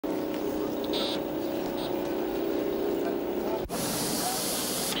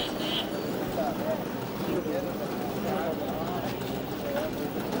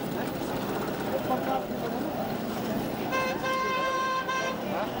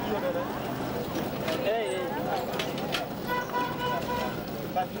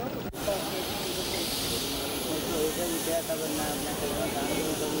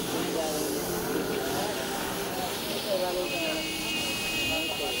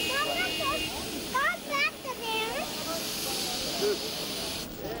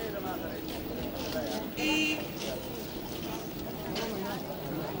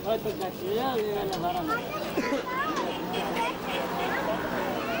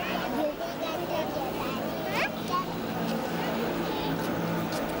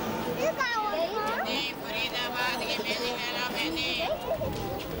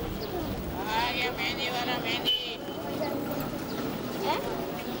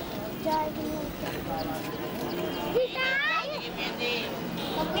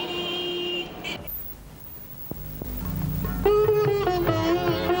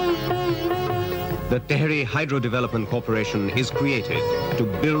The Tehri Hydro Development Corporation is created to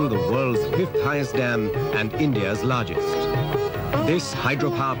build the world's 5th highest dam and India's largest. This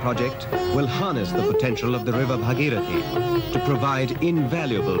hydropower project will harness the potential of the river Bhagirat to provide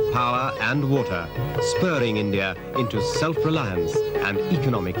invaluable power and water, spurring India into self-reliance and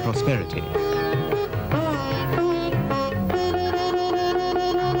economic prosperity.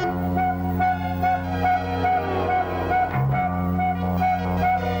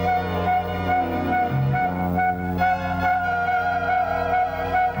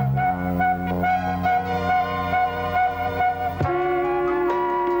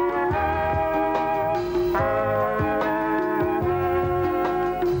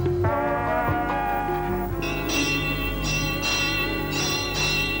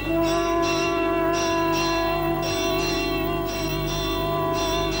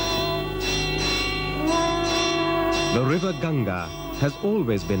 The river Ganga has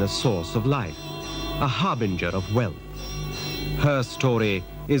always been a source of life, a harbinger of wealth. Her story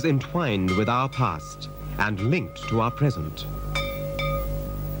is entwined with our past and linked to our present.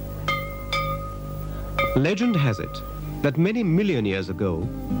 Legend has it that many million years ago,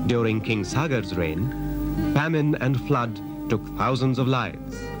 during King Sagar's reign, famine and flood took thousands of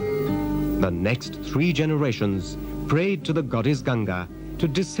lives. The next 3 generations prayed to the goddess Ganga to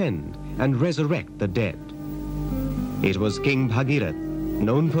descend and resurrect the dead. It was King Bhagirat,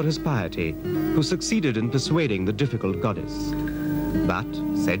 known for his piety, who succeeded in persuading the difficult goddess. But,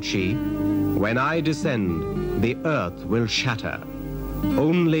 said she, when I descend, the earth will shatter.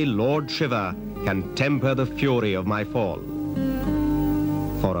 Only Lord Shiva can temper the fury of my fall.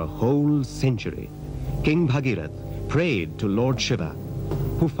 For a whole century, King Bhagirat prayed to Lord Shiva,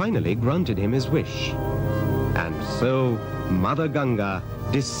 who finally granted him his wish. And so, Mother Ganga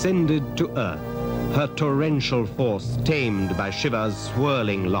descended to earth, her torrential force tamed by Shiva's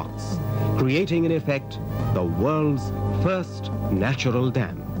swirling locks, creating in effect the world's first natural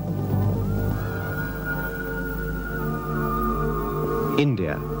dam.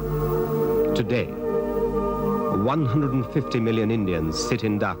 India. Today, 150 million Indians sit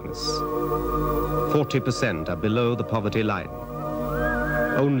in darkness. 40% are below the poverty line.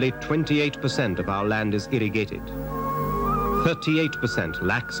 Only 28% of our land is irrigated. 38%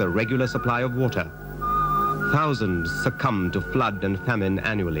 lacks a regular supply of water. Thousands succumb to flood and famine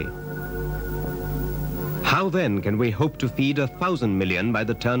annually. How then can we hope to feed 1,000 million by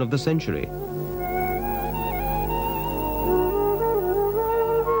the turn of the century?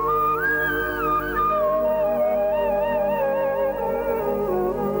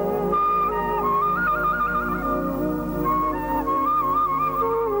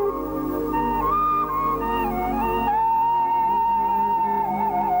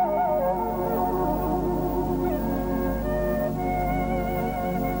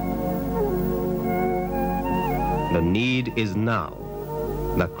 The need is now.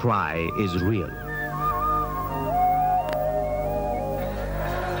 The cry is real.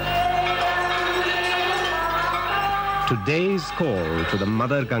 Today's call to the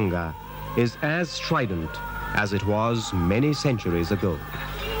Mother Ganga is as strident as it was many centuries ago.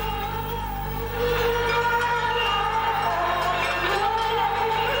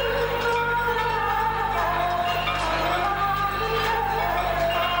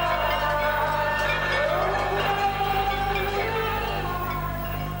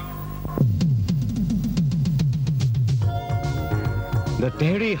 The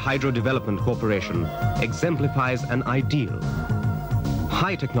Tehri Hydro Development Corporation exemplifies an ideal.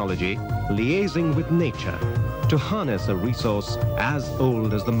 High technology liaising with nature to harness a resource as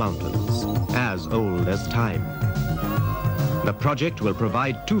old as the mountains, as old as time. The project will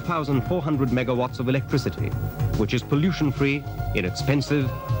provide 2,400 megawatts of electricity, which is pollution-free, inexpensive,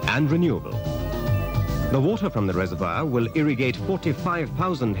 and renewable. The water from the reservoir will irrigate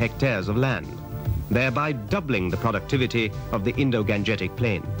 45,000 hectares of land, thereby doubling the productivity of the Indo-Gangetic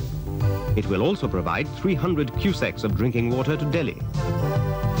plain. It will also provide 300 cusecs of drinking water to Delhi.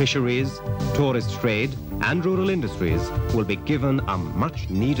 Fisheries, tourist trade, and rural industries will be given a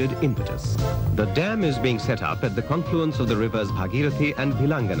much-needed impetus. The dam is being set up at the confluence of the rivers Bhagirat and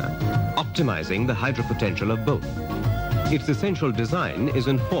Vilangana, optimizing the hydro potential of both. Its essential design is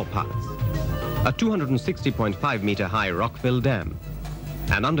in 4 parts. A 260.5-meter high rock-filled dam,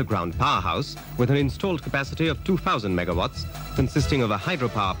 an underground powerhouse with an installed capacity of 2,000 megawatts, consisting of a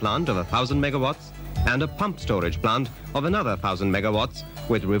hydropower plant of 1,000 megawatts and a pump storage plant of another 1,000 megawatts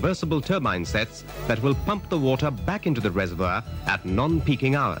with reversible turbine sets that will pump the water back into the reservoir at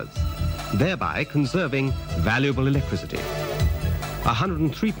non-peaking hours, thereby conserving valuable electricity. A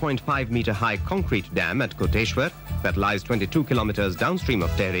 103.5-meter high concrete dam at Koteshwar that lies 22 kilometers downstream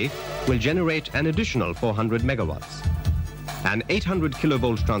of Tehri will generate an additional 400 megawatts. An 800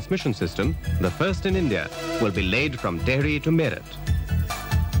 kilovolt transmission system, the first in India, will be laid from Tehri to Meerut.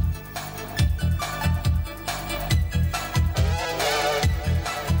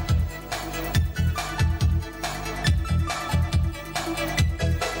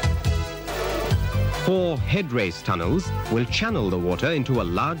 Four head race tunnels will channel the water into a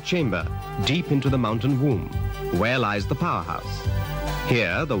large chamber deep into the mountain womb, where lies the powerhouse.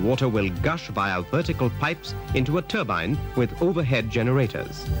 Here, the water will gush via vertical pipes into a turbine with overhead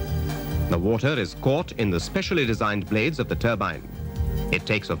generators. The water is caught in the specially designed blades of the turbine. It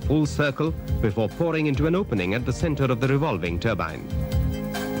takes a full circle before pouring into an opening at the center of the revolving turbine.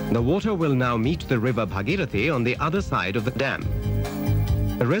 The water will now meet the river Bhagirat on the other side of the dam.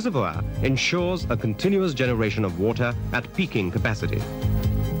 The reservoir ensures a continuous generation of water at peaking capacity.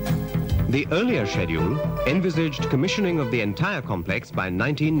 The earlier schedule envisaged commissioning of the entire complex by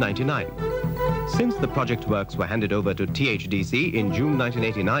 1999. Since the project works were handed over to THDC in June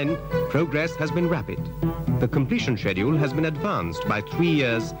 1989, progress has been rapid. The completion schedule has been advanced by 3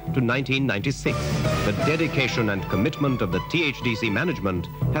 years to 1996. The dedication and commitment of the THDC management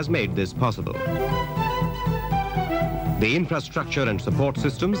has made this possible. The infrastructure and support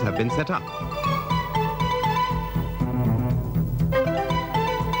systems have been set up.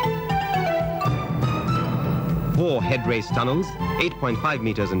 Four head race tunnels, 8.5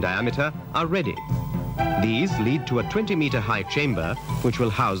 meters in diameter, are ready. These lead to a 20-meter high chamber which will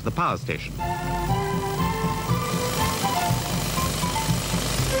house the power station.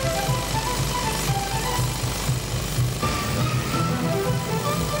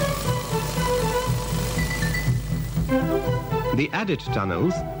 The adit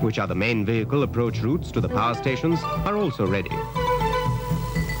tunnels, which are the main vehicle approach routes to the power stations, are also ready.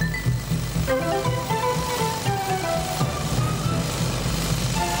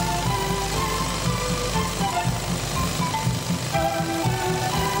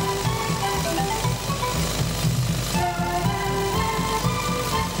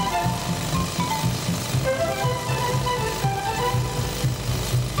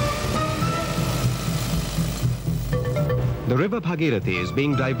 The river Bhagirat is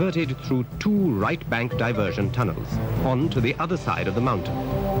being diverted through 2 right bank diversion tunnels on to the other side of the mountain.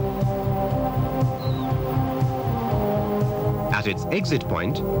 At its exit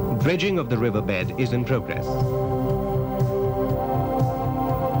point, dredging of the riverbed is in progress.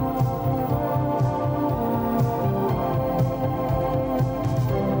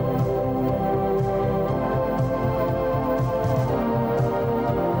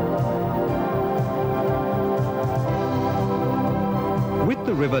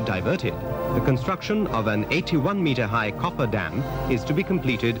 River diverted, the construction of an 81-meter high copper dam is to be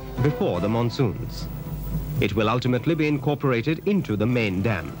completed before the monsoons. It will ultimately be incorporated into the main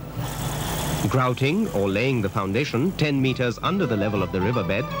dam. Grouting or laying the foundation 10 meters under the level of the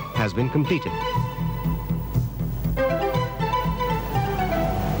riverbed has been completed.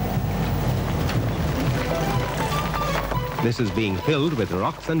 This is being filled with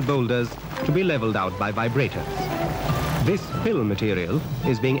rocks and boulders to be leveled out by vibrators. This fill material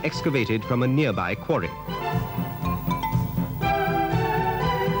is being excavated from a nearby quarry.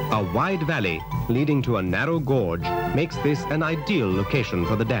 A wide valley leading to a narrow gorge makes this an ideal location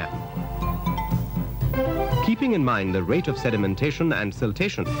for the dam. Keeping in mind the rate of sedimentation and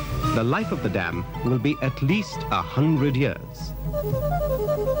siltation, the life of the dam will be at least 100 years.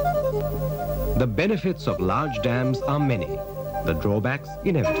 The benefits of large dams are many, the drawbacks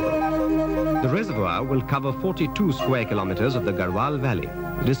inevitable. The reservoir will cover 42 square kilometers of the Garhwal Valley.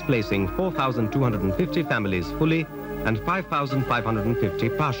 displacing 4,250 families fully and 5,550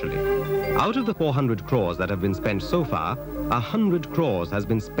 partially. Out of the 400 crores that have been spent so far, 100 crores has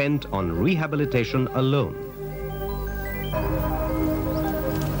been spent on rehabilitation alone.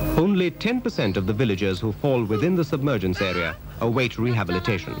 Only 10% of the villagers who fall within the submergence area await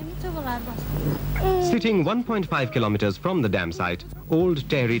rehabilitation. Sitting 1.5 kilometers from the dam site, Old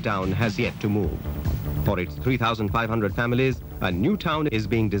Tehri Town has yet to move. For its 3,500 families, a new town is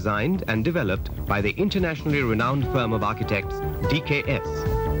being designed and developed by the internationally renowned firm of architects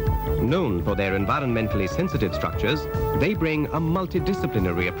DKS. Known for their environmentally sensitive structures, they bring a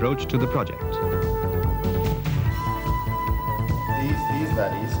multidisciplinary approach to the project. These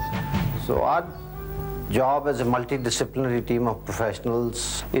valleys. So our job as a multidisciplinary team of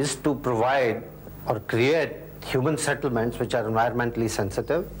professionals is to provide or create human settlements which are environmentally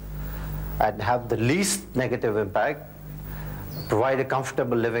sensitive and have the least negative impact, provide a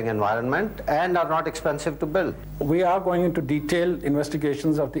comfortable living environment, and are not expensive to build. We are going into detailed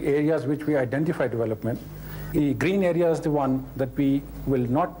investigations of the areas which we identify development. The green area is the one that we will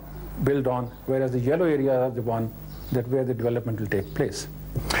not build on, whereas the yellow area is the one that where the development will take place.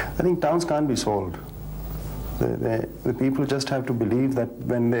 I think towns can't be sold. The people just have to believe that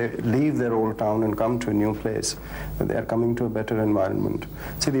when they leave their old town and come to a new place, that they are coming to a better environment.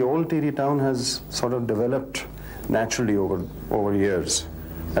 See, the old Tehri town has sort of developed naturally over years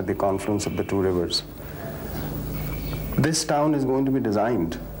at the confluence of the two rivers. This town is going to be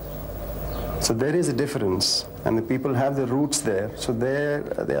designed. So there is a difference, and the people have their roots there, so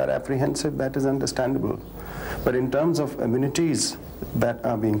they are apprehensive. That is understandable. But in terms of amenities that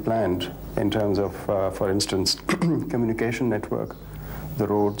are being planned, in terms of, for instance, communication network, the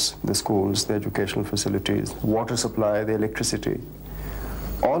roads, the schools, the educational facilities, water supply, the electricity,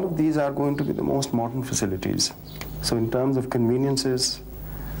 all of these are going to be the most modern facilities. So in terms of conveniences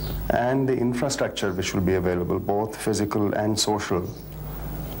and the infrastructure which will be available, both physical and social,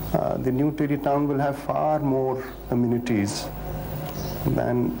 the new Tehri town will have far more amenities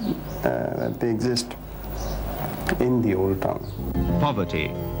than they exist in the old town.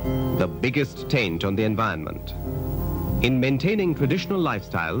 Poverty, the biggest taint on the environment. In maintaining traditional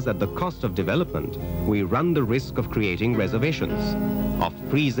lifestyles at the cost of development, we run the risk of creating reservations, of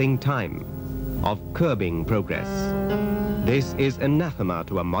freezing time, of curbing progress. This is anathema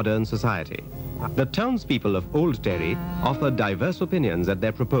to a modern society. The townspeople of Old Tehri offer diverse opinions at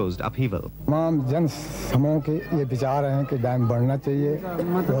their proposed upheaval. तमाम जन समूह के ये विचार हैं कि dam बढ़ना चाहिए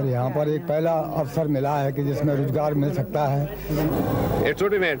और यहाँ पर एक पहला अवसर मिला है कि जिसमें रोजगार मिल सकता है. It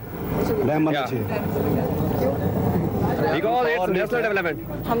should be made. Dam बनना चाहिए. Because it's national development.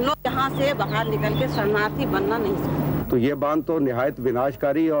 हम लोग यहाँ से बाहर निकल के शरणार्थी बनना नहीं सकते. तो ये बांध तो निहायत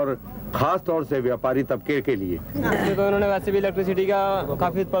विनाशकारी और खास तौर से व्यापारी तबके के लिए. तो इन्होंने वैसे भी इलेक्ट्रिसिटी का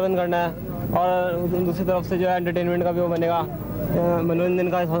काफी उत्पादन करना है और दूसरी तरफ से जो है एंटरटेनमेंट का भी वो बनेगा, मनोरंजन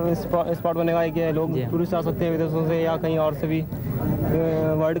का स्पॉट बनेगा कि लोग टूरिस्ट आ सकते हैं विदेशों से या कहीं और से भी.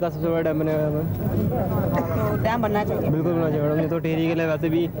 वर्ल्ड का सबसे बड़ा डैम बनेगा. तो डैम बनना चाहिए. बिल्कुल बनना चाहिए मैडम. ये तो टेहरी के लिए वैसे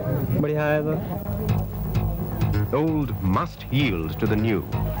भी बढ़िया है. तो Old must yield to the new,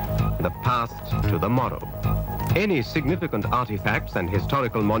 the past to the morrow. Any significant artifacts and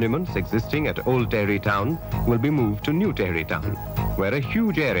historical monuments existing at Old Tehri Town will be moved to New Tehri Town, where a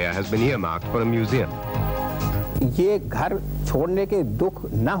huge area has been earmarked for a museum. ये घर छोड़ने के दुख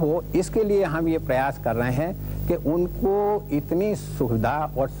न हो, इसके लिए हम ये प्रयास कर रहे हैं कि उनको इतनी सुविधा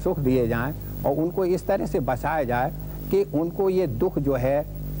और सुख दिए जाएं और उनको इस तरह से बचाया जाए कि उनको ये दुख जो है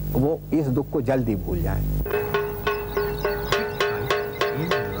वो इस दुख को जल्दी भूल जाएं.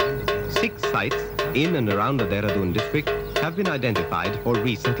 6 sites in and around the Dehradun district have been identified for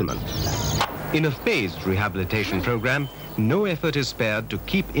resettlement. In a phased rehabilitation program, no effort is spared to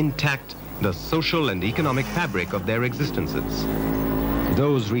keep intact the social and economic fabric of their existences.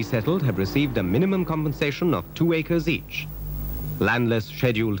 Those resettled have received a minimum compensation of 2 acres each. Landless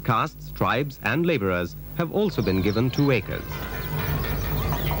scheduled castes, tribes and laborers have also been given 2 acres.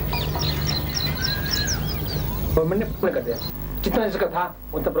 जितना जिसका था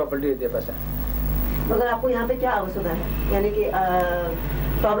उतना property दे दिया पैसा. मगर आपको यहाँ पे क्या आवश्यकता है, यानी कि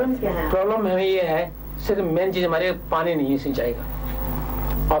प्रॉब्लम्स क्या है? प्रॉब्लम हमें ये है, सिर्फ मेन चीज हमारे पानी नहीं है सिंचाई का,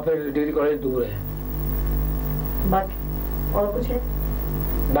 और फिर डिग्री कॉलेज दूर है. बाकी और कुछ है?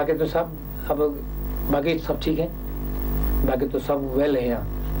 बाकी तो सब बाकी सब ठीक है. बाकी तो सब वेल है यहाँ,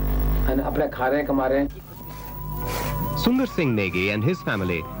 अपना खा रहे हैं, कमा रहे हैं. Sundar Singh Negi and his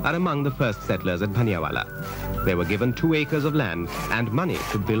family are among the first settlers at Bhaniawala. They were given 2 acres of land and money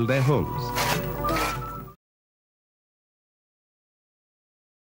to build their homes.